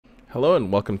Hello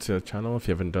and welcome to the channel. If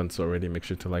you haven't done so already, make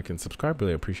sure to like and subscribe.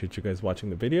 Really appreciate you guys watching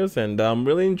the videos, and I'm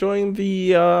really enjoying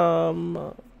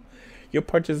the your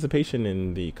participation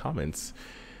in the comments.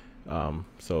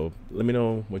 So let me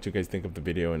know what you guys think of the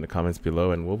video in the comments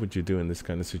below, and what would you do in this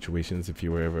kind of situations if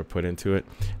you were ever put into it.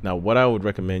 Now, what I would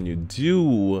recommend you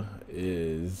do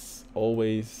is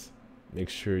always make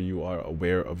sure you are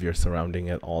aware of your surrounding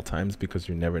at all times, because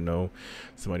you never know,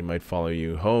 somebody might follow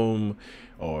you home,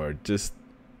 or just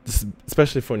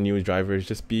especially for new drivers,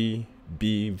 just be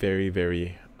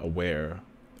very aware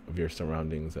of your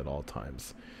surroundings at all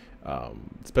times.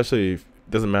 Especially if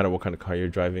it doesn't matter what kind of car you're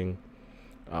driving.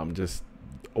 Just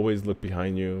always look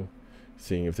behind you,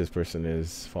 seeing if this person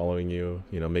is following you.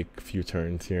 Make a few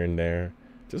turns here and there,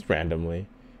 just randomly,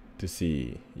 to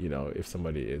see if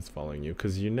somebody is following you,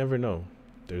 because you never know.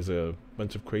 There's a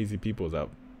bunch of crazy people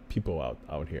out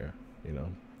here,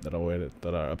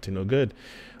 that are up to no good,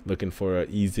 looking for an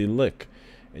easy lick.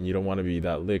 And you don't want to be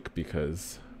that lick,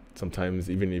 because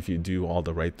sometimes even if you do all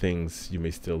the right things, you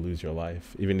may still lose your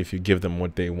life. Even if you give them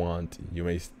what they want, you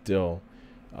may still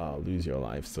lose your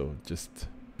life. So just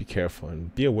be careful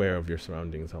and be aware of your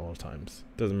surroundings at all times.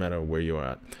 Doesn't matter where you're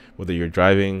at, whether you're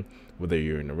driving, whether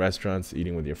you're in the restaurants,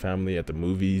 eating with your family, at the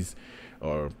movies,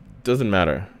 or doesn't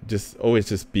matter. Just always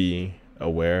just be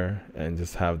aware, and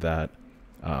just have that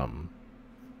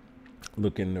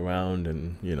looking around,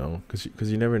 and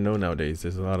because you never know nowadays.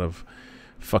 There's a lot of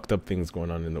fucked up things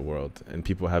going on in the world, and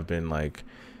people have been like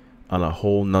on a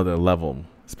whole nother level,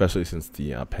 especially since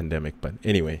the pandemic. But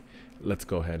anyway, let's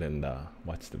go ahead and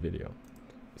watch the video.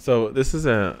 So this is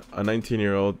a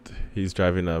 19-year-old. He's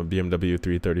driving a BMW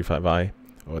 335i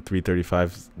or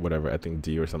 335 whatever, I think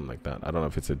D or something like that. I don't know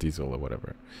if it's a diesel or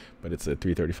whatever, but it's a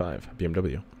 335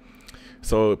 BMW.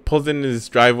 So pulls in his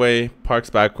driveway, parks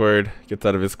backward, gets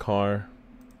out of his car.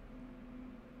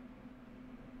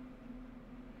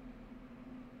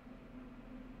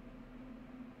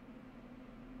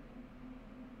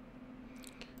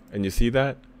 And you see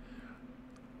that?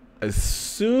 As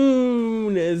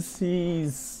soon as he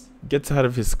gets out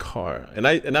of his car, and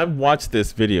I've watched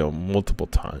this video multiple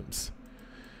times.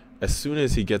 As soon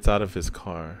as he gets out of his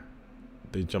car,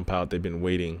 they jump out. They've been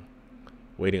waiting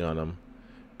on him.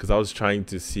 Because I was trying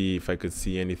to see if I could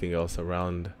see anything else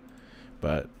around,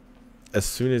 but as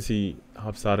soon as he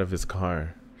hops out of his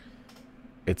car,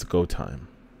 it's go time.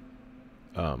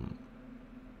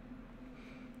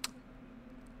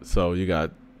 So you got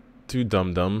two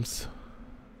dum-dums,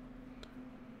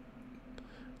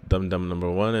 dum-dum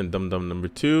number 1 and dum-dum number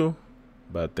 2,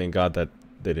 but thank God that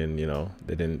they didn't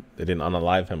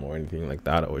unalive him or anything like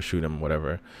that, or shoot him,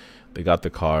 whatever. They got the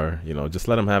car, just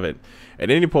let them have it. At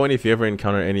any point, if you ever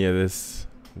encounter any of this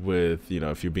with,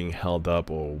 if you're being held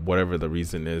up or whatever the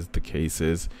reason is, the case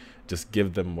is, just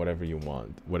give them whatever you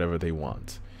want, whatever they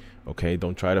want. Okay?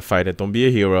 Don't try to fight it. Don't be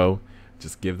a hero.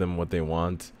 Just give them what they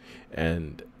want.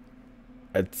 And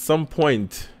at some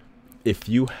point, if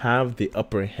you have the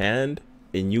upper hand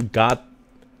and you got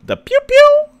the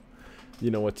pew-pew,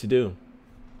 you know what to do.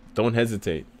 Don't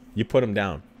hesitate. You put them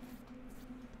down.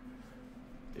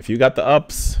 If you got the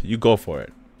ups, you go for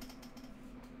it.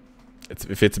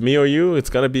 If it's me or you, it's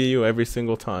going to be you every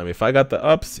single time. If I got the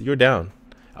ups, you're down.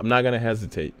 I'm not going to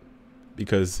hesitate.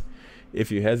 Because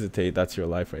if you hesitate, that's your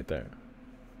life right there.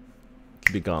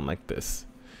 Be gone like this.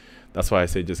 That's why I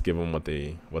say just give them what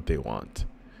they want.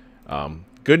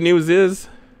 Good news is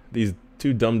these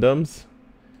two dum-dums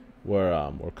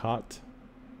were caught,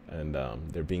 and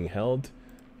they're being held.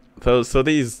 So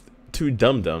these two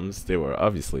dum-dums, they were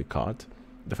obviously caught.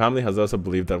 The family has also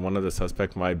believed that one of the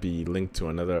suspects might be linked to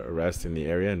another arrest in the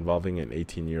area involving an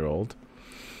 18-year-old.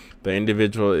 The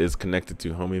individual is connected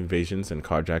to home invasions and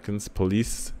carjackings.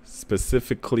 Police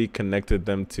specifically connected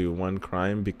them to one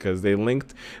crime because they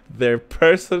linked their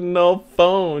personal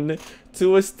phone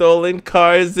to a stolen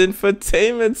car's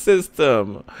infotainment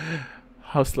system.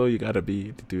 How slow you gotta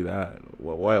be to do that?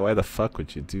 Why the fuck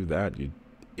would you do that, you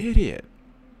idiot?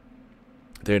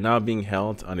 They're now being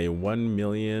held on a $1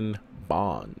 million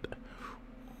bond.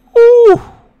 Ooh,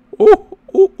 ooh,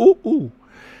 ooh, ooh, ooh.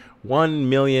 $1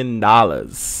 million.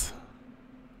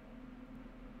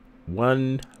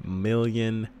 $1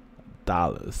 million.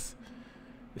 It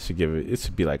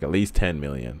should be like at least 10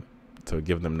 million to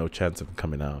give them no chance of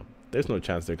coming out. There's no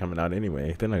chance they're coming out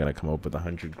anyway. They're not gonna come up with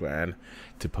 100 grand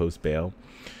to post bail.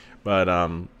 But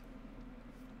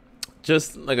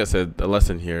just like I said, the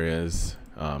lesson here is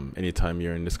anytime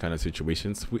you're in this kind of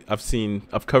situations,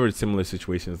 I've covered similar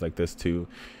situations like this too,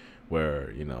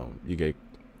 where you get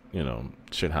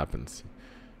shit happens,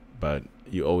 but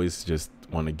you always just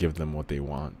want to give them what they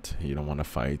want. You don't want to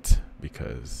fight,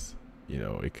 because you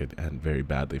know, it could end very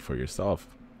badly for yourself,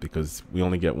 because we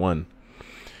only get one.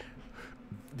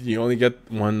 You only get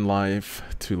one life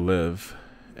to live,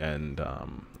 and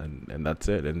that's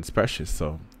it, and it's precious.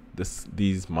 So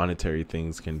these monetary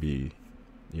things can be,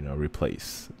 you know,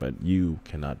 replaced, but you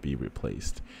cannot be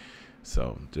replaced.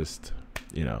 So just,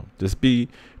 you know, just be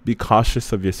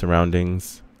cautious of your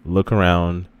surroundings. Look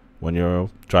around when you're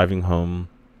driving home.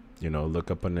 You know, look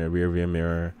up on the rear view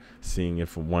mirror, seeing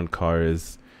if one car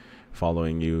is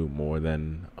following you more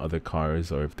than other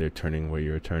cars, or if they're turning where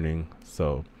you're turning.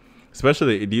 So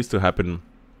especially, it used to happen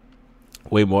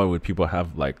way more when people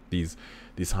have like these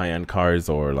high-end cars,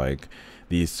 or like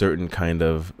these certain kind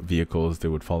of vehicles. They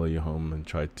would follow you home and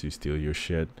try to steal your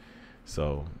shit.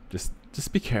 So just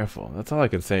be careful. That's all I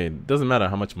can say. It doesn't matter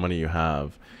how much money you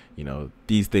have, you know,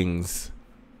 these things,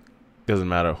 doesn't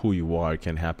matter who you are, it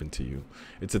can happen to you.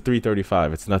 It's a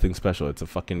 335. It's nothing special. It's a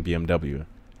fucking BMW.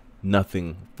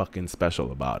 Nothing fucking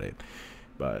special about it.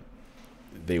 But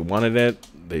they wanted it,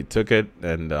 they took it,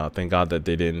 and thank God that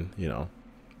they didn't, you know,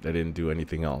 they didn't do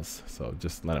anything else. So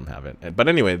just let them have it. But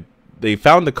anyway, they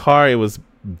found the car. It was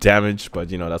damaged,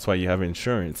 but you know, that's why you have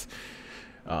insurance.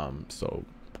 So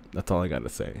that's all I gotta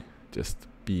say. Just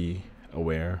be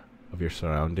aware of your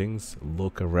surroundings.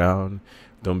 Look around.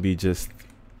 Don't be just,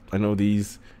 I know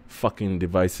these fucking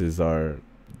devices are,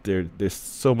 there's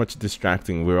so much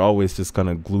distracting. We're always just kind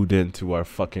of glued into our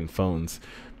fucking phones,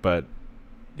 but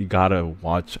you gotta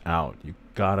watch out. You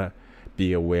gotta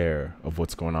be aware of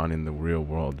what's going on in the real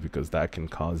world, because that can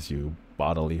cause you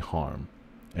bodily harm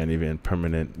and even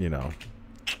permanent, you know.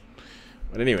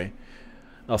 But anyway,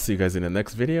 I'll see you guys in the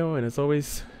next video, and as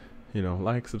always, you know,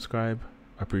 like, subscribe.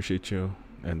 I appreciate you,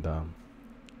 and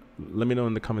let me know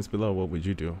in the comments below, what would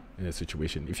you do in a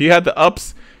situation if you had the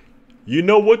ups? You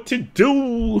know what to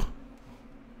do.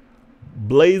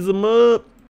 Blaze them up.